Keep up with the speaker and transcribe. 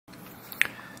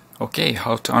Okay,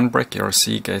 how to unbrick your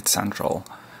Seagate Central.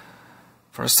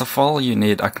 First of all, you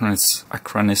need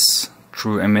Acronis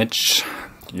True Image.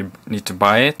 You need to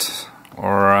buy it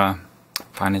or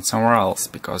find it somewhere else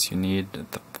because you need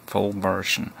the full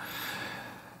version.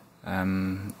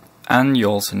 And you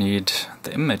also need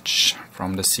the image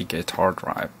from the Seagate hard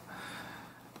drive.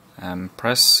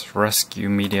 Press Rescue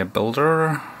Media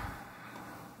Builder.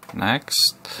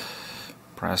 Next.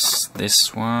 Press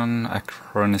this one,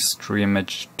 Acronis True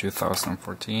Image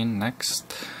 2014. Next.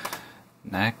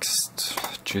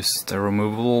 Choose the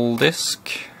removable disk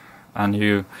and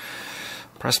you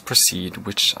press proceed,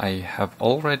 which I have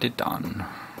already done.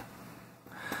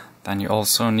 Then you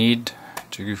also need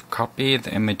to copy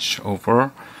the image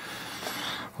over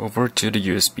to the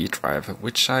USB drive,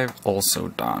 which I've also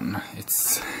done.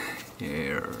 It's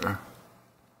here.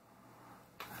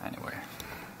 Anyway.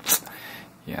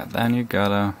 Yeah, then you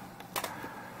gotta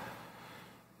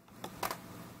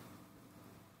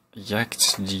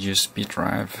eject the USB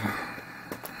drive,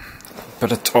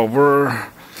 put it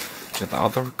over to the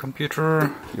other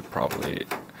computer. You probably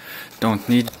don't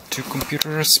need two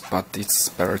computers, but it's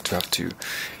better to have two.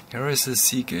 Here is the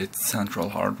Seagate Central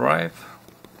hard drive.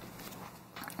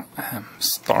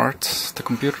 Start the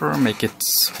computer, make it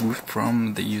boot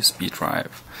from the USB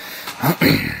drive.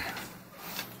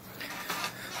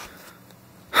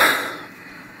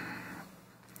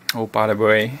 Oh, by the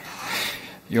way,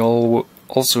 you'll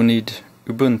also need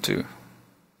Ubuntu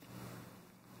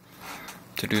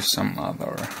to do some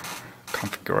other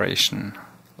configuration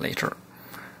later.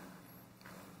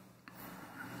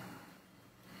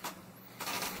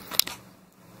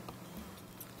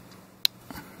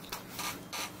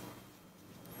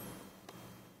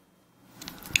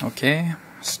 Okay,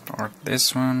 start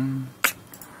this one.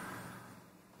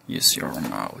 Use your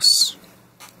mouse.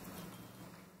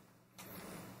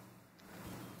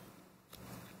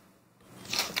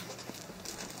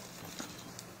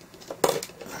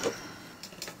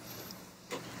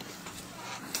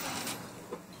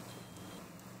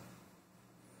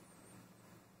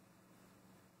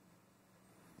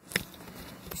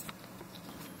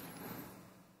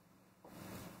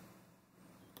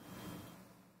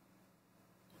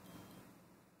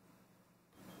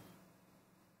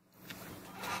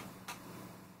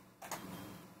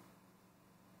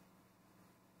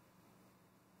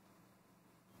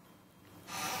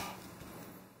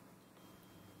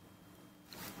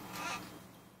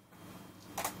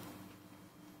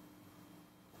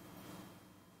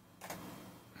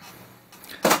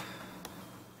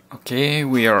 Okay,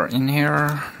 we are in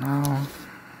here now.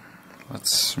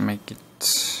 Let's make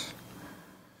it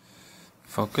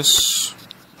focus.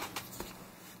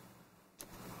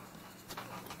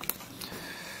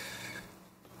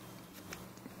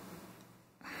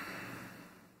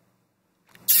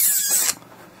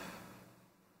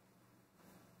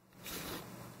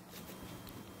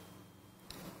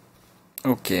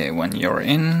 Okay, when you're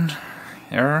in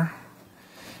here,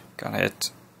 gotta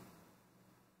hit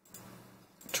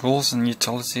Tools and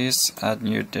Utilities, add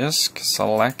new disk,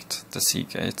 select the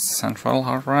Seagate Central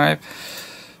hard drive,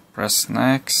 press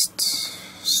next,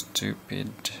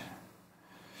 stupid,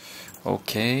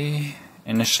 OK,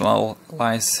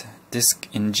 initialize disk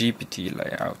in GPT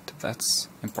layout, that's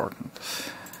important,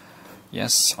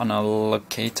 yes,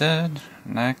 unallocated,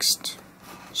 next,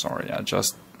 sorry, I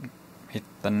just hit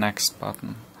the next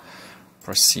button,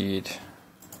 proceed,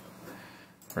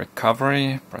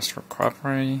 recovery, press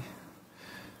recovery,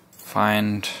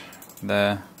 find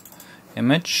the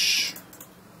image,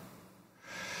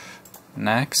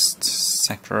 next,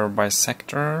 sector by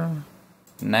sector,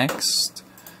 next,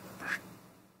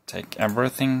 take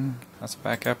everything as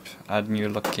backup, add new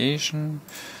location,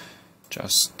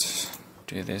 just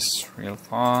do this real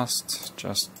fast,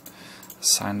 just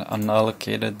assign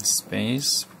unallocated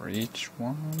space for each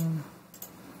one,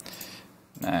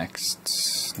 next,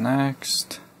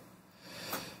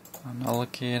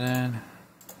 unallocated,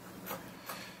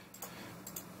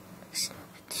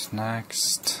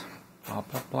 next, blah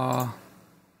blah blah,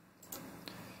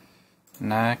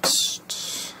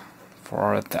 next,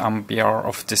 for the MBR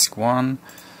of disk 1,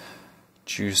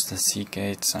 choose the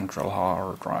Seagate Central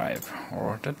hard drive,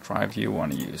 or the drive you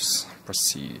want to use,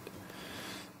 proceed.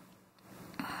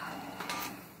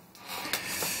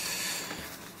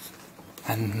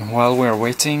 And while we're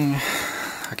waiting,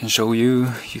 I can show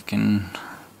you, you can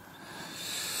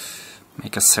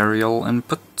make a serial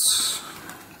input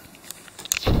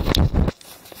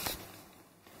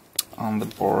on the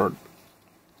board,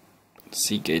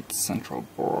 Seagate Central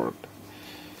board.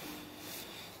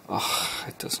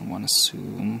 It doesn't want to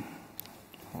zoom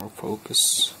or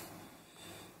focus.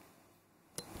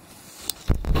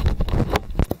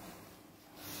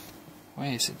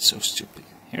 Why is it so stupid?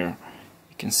 Here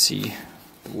you can see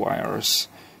the wires,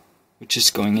 which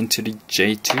is going into the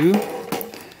J2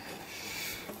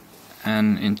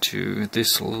 and into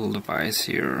this little device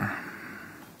here.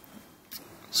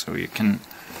 So you can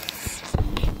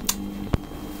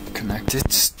connect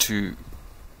it to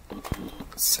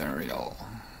serial.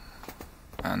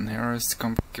 And here is the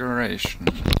configuration.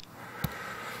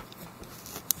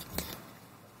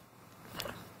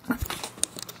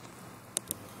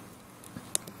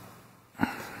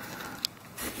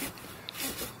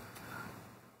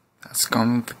 That's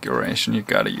configuration you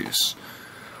gotta use.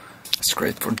 It's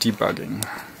great for debugging.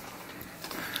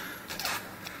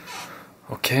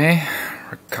 Okay,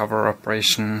 recover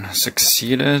operation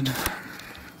succeeded.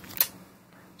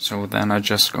 So then I'm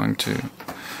just going to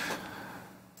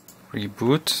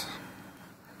reboot,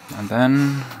 and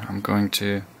then I'm going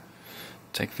to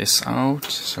take this out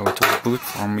so it will boot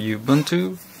from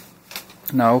Ubuntu.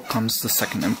 Now comes the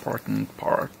second important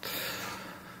part.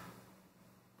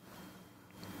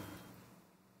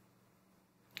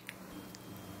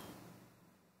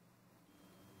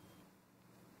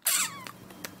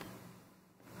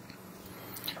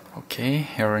 Okay,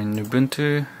 here in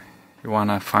Ubuntu you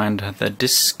wanna find the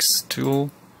disks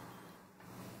tool.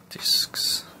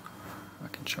 Disks. I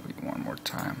can show you one more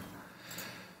time.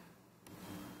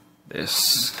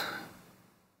 This.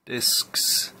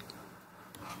 Disks.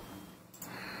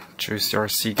 Choose your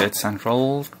Seagate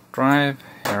Central drive.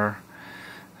 Here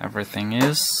everything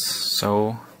is.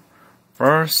 So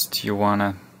first you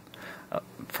wanna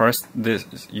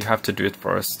you have to do it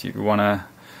first. You wanna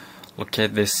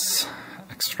locate this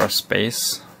extra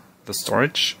space, the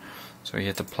storage. So you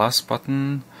hit the plus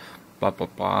button, blah blah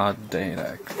blah,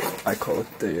 data. I call it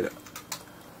data.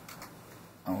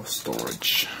 Oh,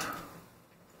 storage.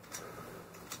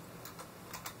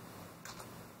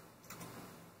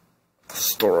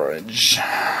 Storage.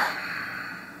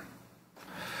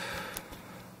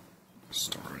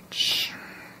 Storage.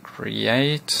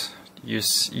 Create.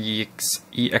 Use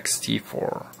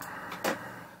ext4.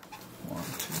 1, 2,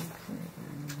 3.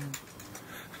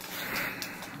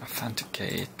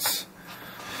 Authenticate.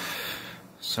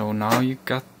 So now you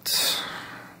got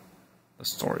the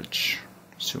storage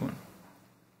soon.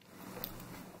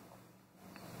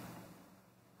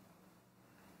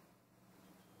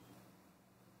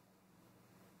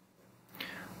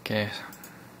 Okay,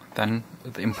 then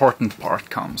the important part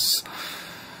comes.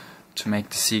 To make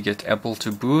the Seagate able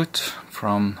to boot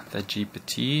from the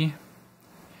GPT, you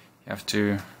have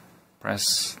to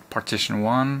press partition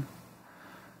 1,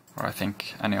 or I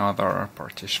think any other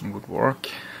partition would work.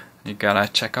 You gotta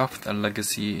check off the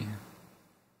legacy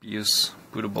BIOS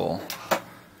bootable.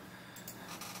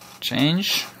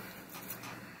 Change,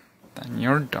 then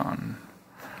you're done.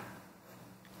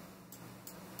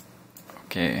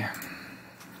 Okay,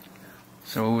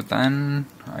 so then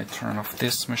I turn off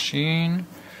this machine.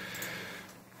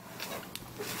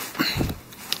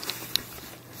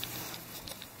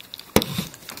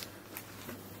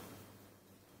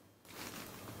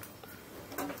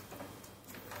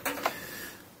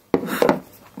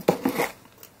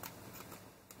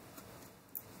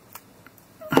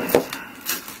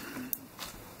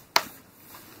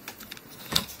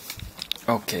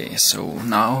 Okay, so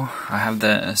now I have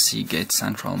the Seagate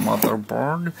Central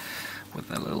motherboard with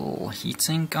a little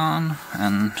heatsink on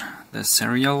and the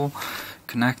serial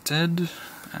connected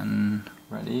and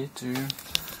ready to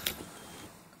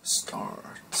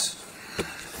start.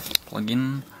 Plug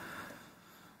in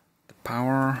the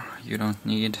power. You don't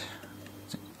need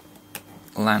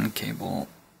LAN cable.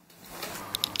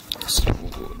 So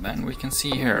then we can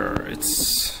see here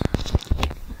it's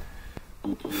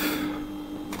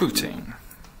booting.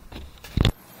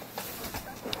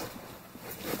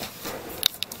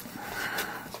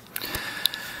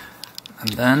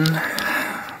 And then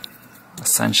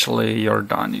essentially you're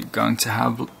done. You're going to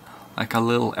have like a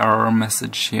little error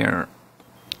message here,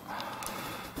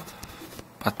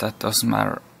 but that doesn't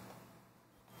matter.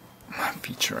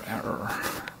 Feature error.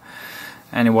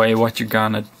 Anyway, what you're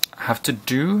gonna have to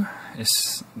do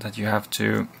is that you have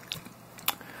to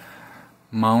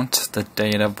mount the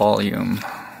data volume.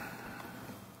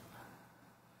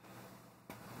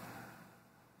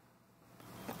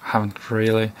 Haven't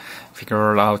really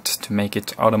figured out to make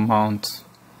it automount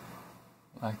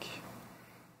like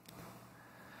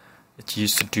it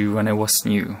used to do when it was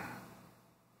new.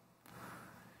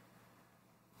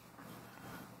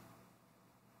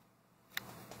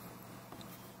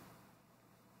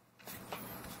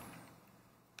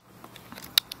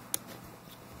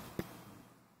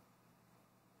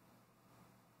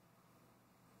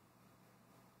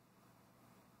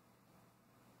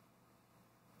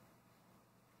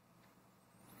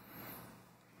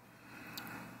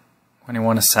 when you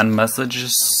want to send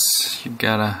messages, you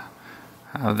gotta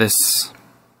have this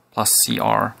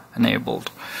 +CR enabled.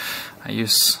 I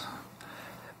use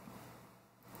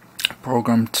a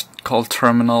program called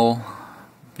Terminal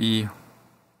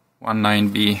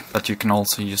B19B, but you can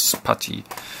also use PuTTY.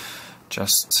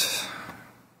 Just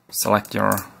select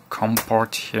your COM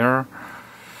port here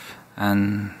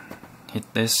and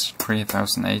hit this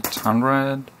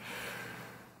 3800.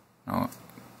 No.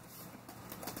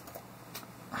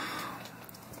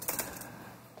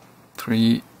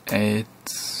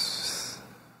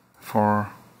 38400.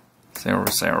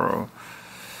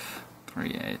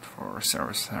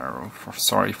 38400.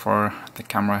 Sorry for the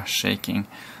camera shaking.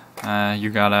 You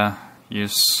gotta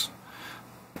use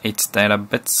 8 data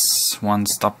bits, 1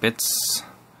 stop bits,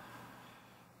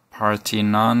 parity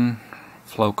none,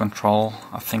 flow control,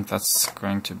 I think that's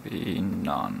going to be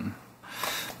none.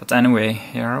 But anyway,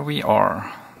 here we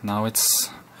are. Now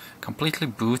it's completely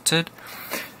booted.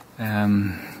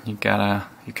 You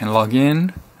can log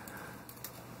in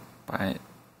by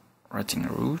writing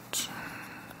root.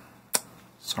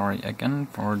 Sorry again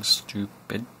for the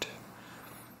stupid.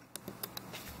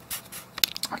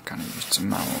 I can use the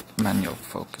manual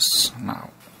focus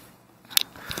now.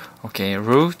 Okay,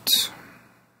 root.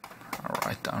 I'll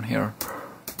write down here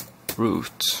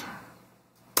root.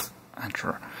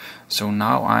 Enter. So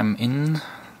now I'm in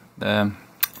the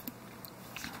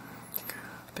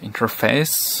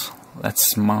interface.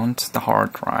 Let's mount the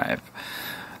hard drive.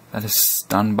 That is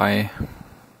done by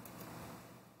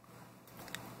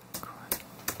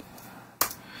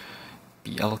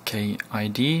BLK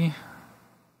ID.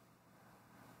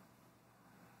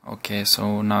 Okay,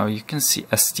 so now you can see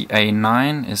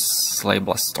SDA9 is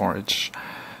labeled as storage.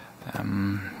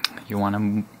 You want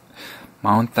to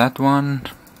mount that one.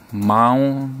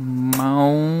 Mount.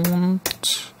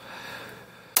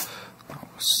 Oh,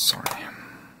 sorry.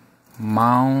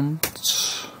 Mount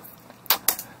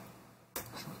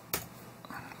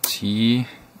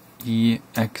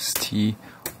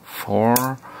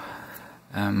TEXT4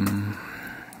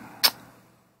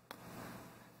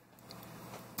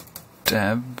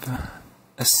 dev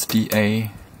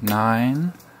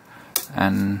SDA9,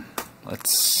 and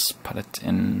let's put it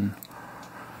in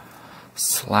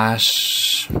 /media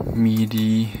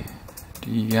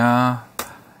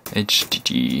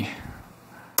HDD.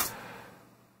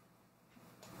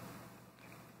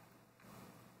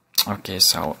 Okay,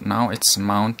 so now it's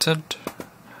mounted,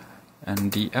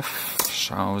 and DF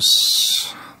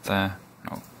shows the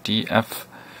DF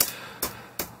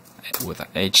with a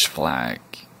H flag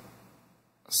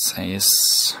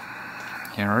says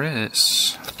here it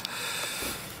is.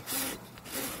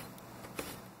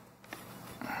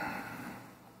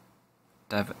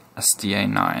 Dev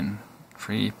SDA9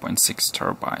 3.6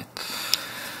 terabyte.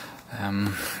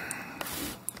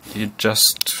 You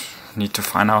just need to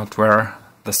find out where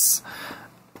this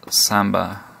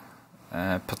Samba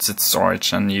puts its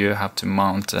storage, and you have to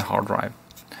mount the hard drive.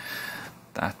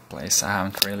 That place I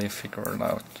haven't really figured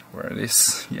out where it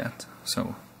is yet.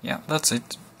 So yeah, that's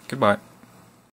it. Goodbye.